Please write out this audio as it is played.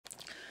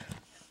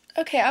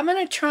Okay, I'm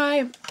going to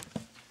try,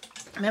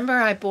 remember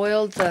I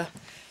boiled the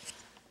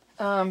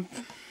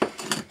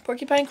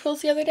porcupine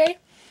quills the other day?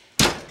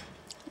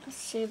 Let's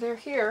see, they're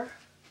here.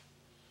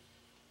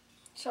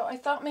 So I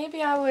thought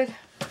maybe I would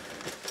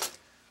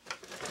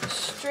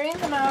strain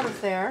them out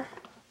of there.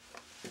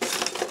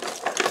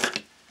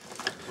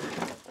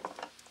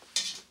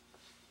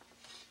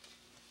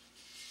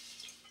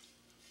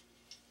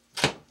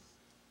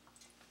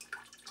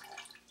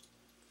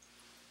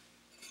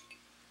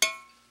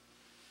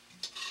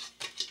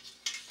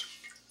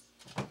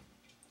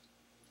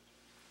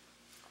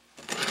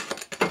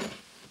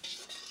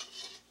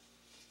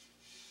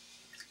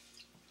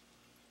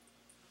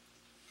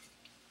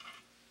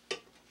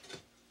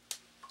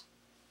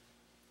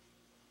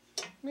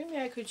 Maybe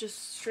I could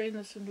just strain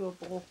this into a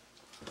bowl.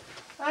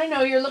 I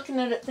know you're looking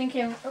at it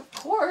thinking, of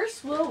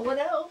course, well, what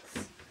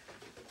else?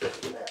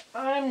 But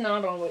I'm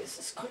not always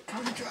this quick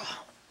on the draw.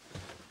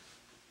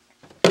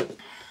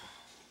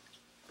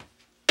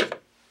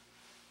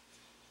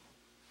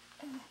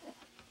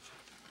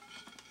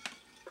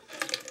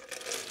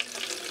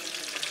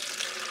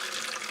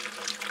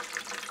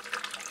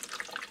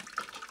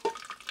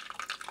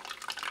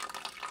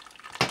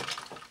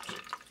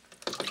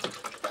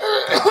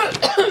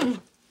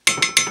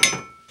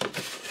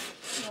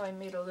 Now I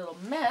made a little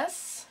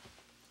mess.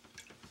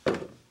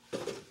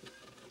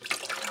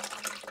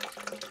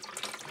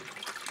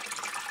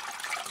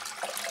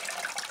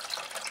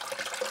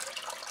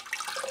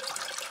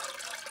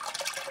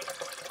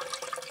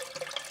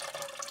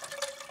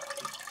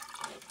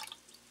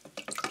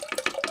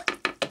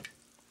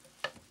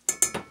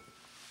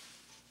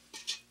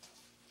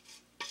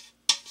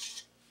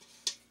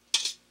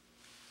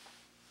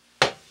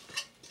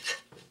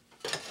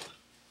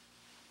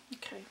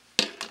 Okay.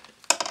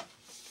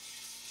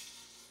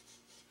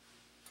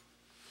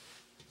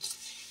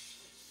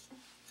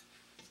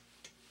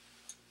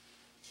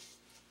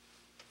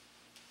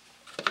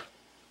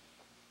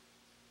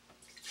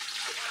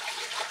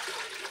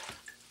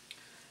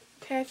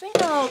 Okay, I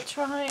think I'll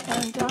try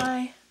and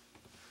dye.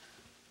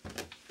 I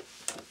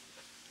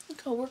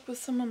think I'll work with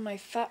some of my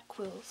fat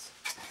quills.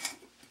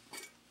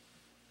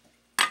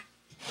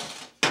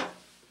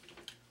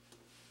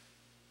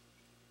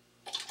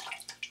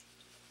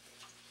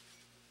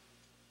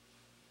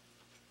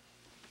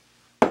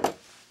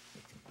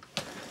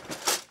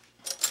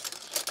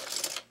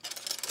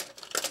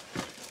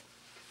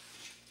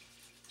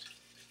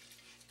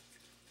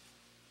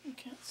 You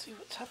can't see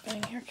what's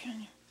happening here,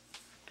 can you?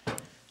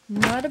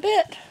 Not a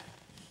bit.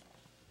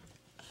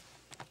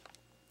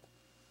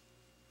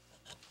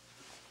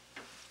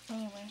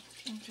 Anyway,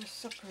 I'm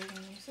just separating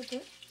these a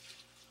bit.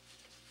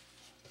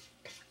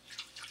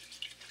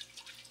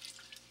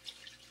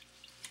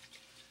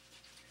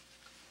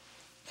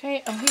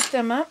 Okay, I'll heat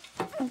them up.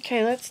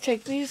 Okay, let's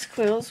take these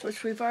quills,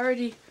 which we've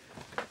already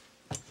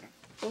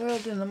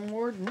boiled in the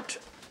mordant.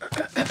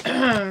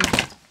 Let's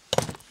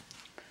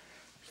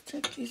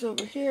take these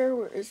over here.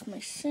 Where is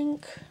my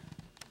sink?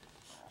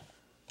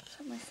 Is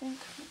that my sink?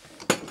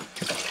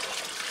 Okay.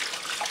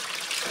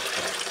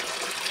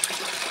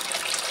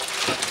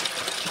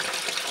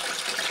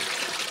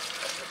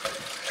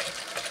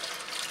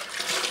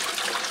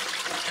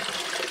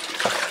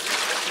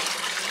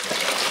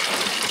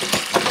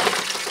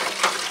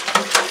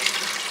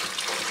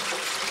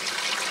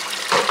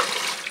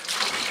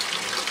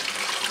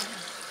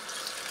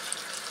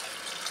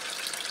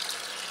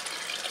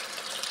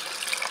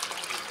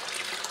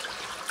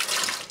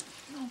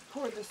 I'll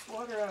pour this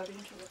water out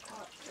into the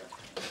pot here.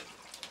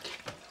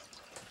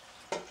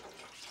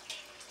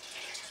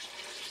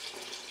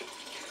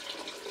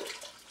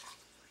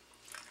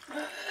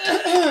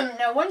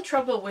 Now, one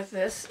trouble with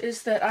this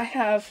is that I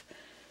have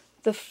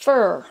the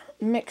fur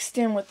mixed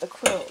in with the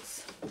quills.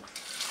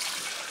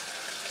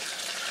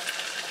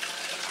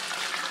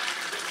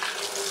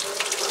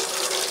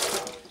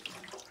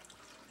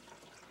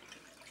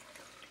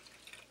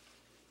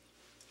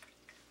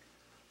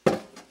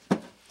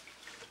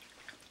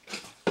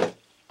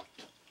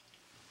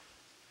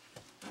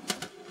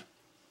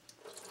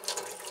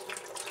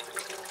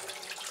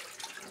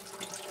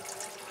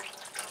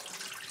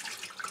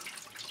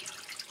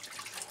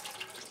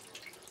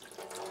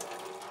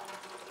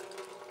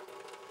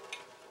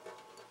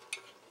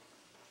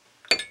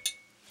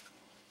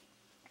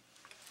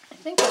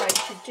 I think what I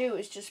should do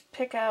is just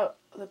pick out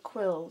the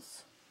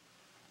quills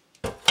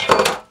and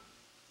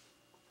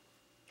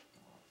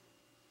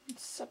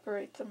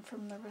separate them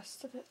from the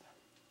rest of it.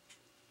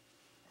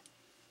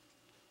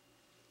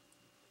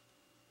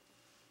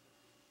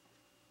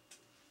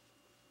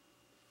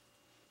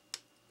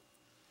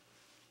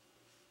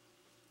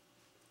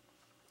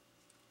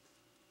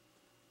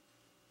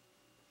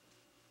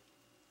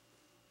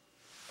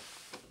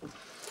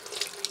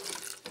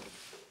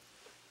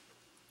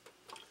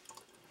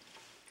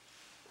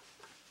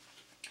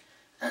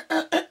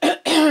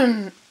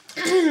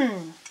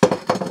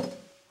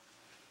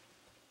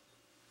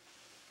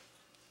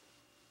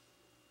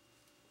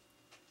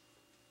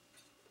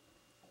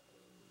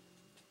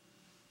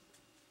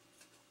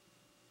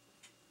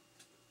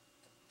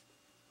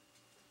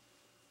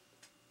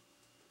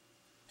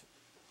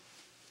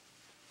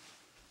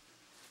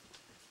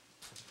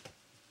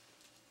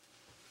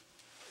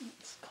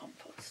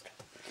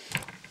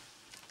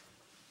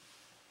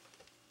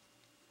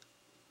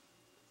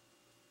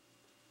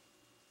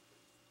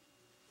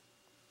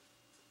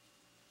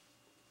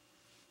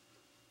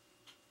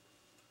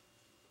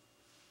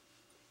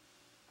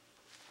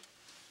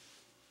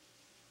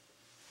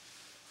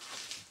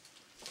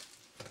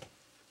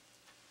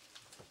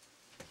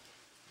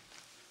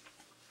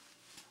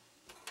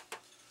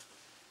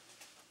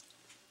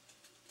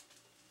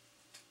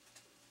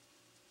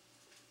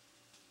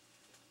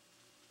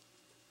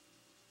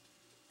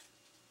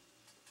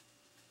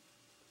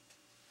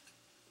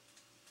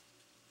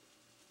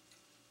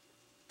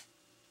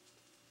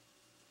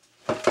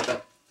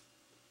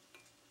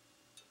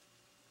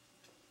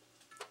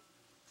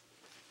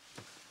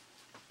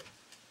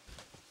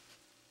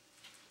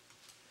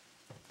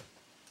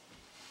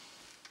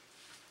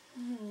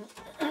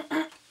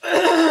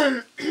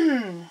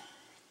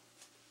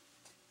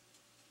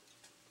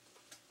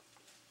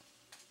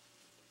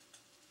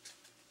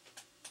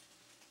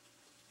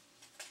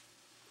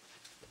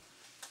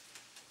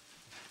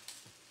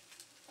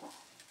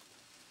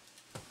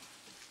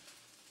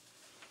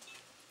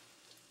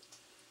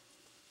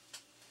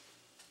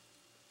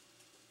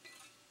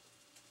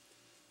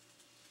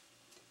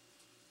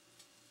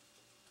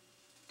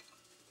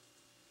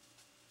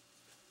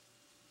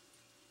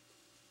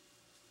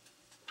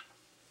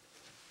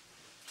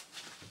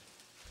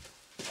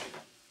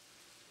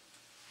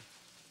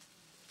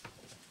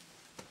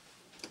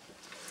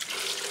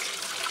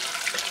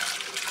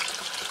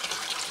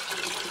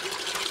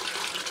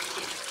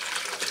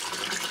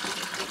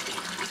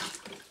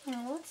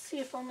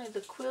 Only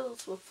the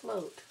quills will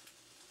float.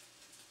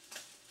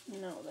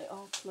 No, they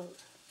all float.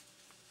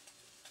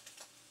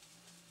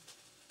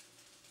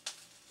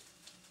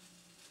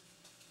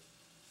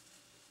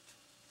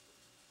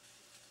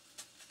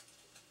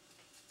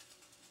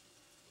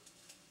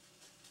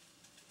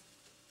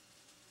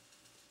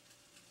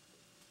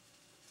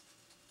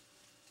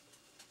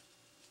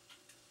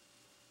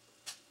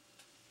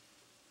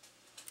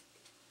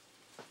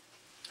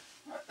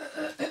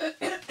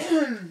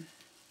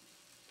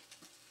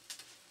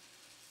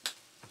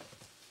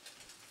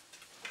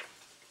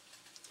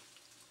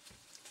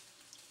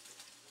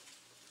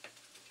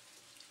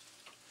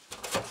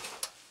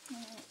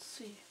 Let's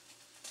see.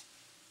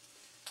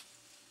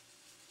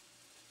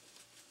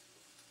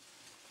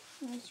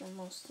 These are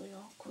mostly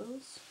all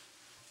quills.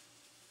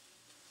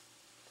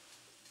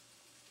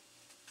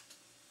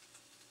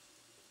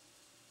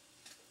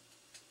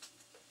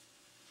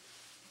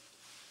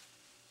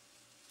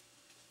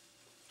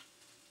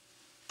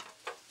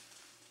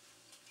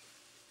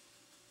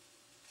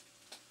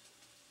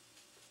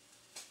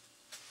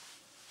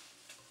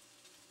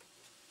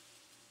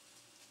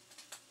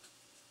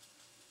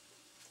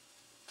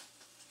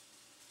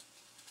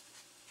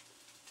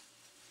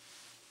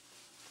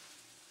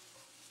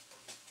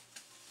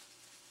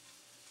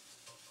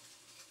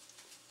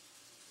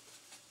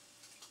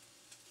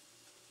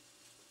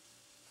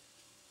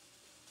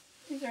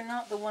 These are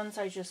not the ones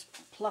I just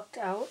plucked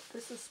out.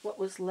 This is what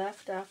was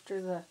left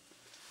after the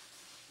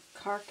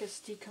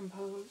carcass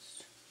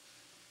decomposed.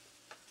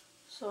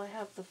 So I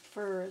have the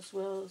fur as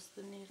well as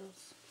the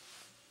needles.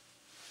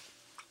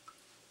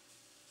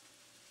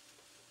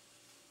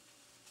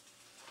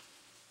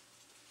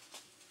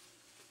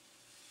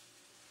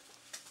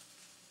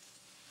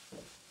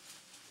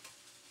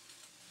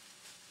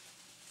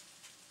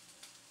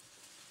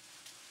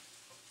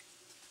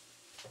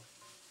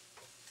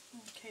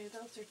 Okay,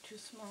 those are too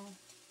small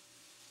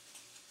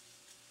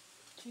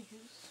to use.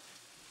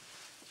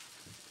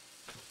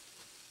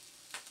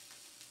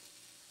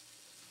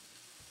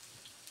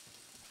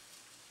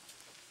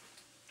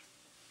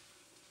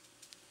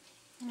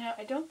 Yeah,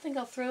 I don't think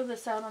I'll throw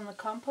this out on the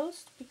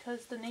compost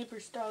because the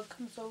neighbor's dog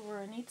comes over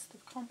and eats the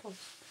compost.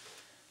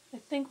 I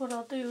think what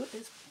I'll do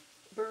is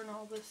burn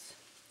all this.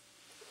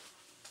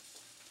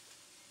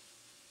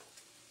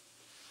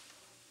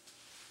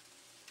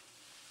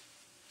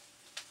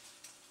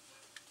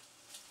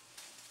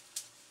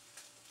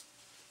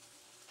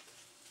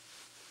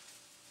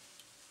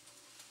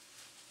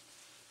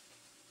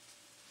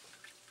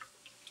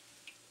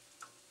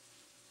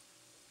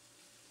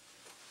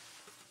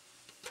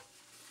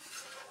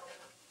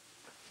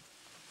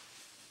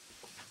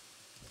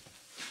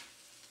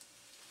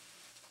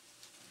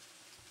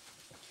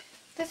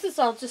 This is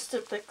all just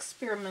at the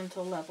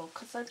experimental level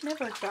because I've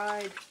never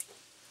dyed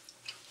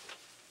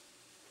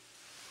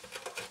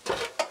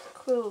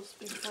quills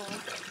before.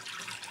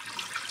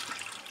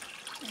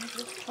 I'm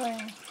just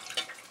playing.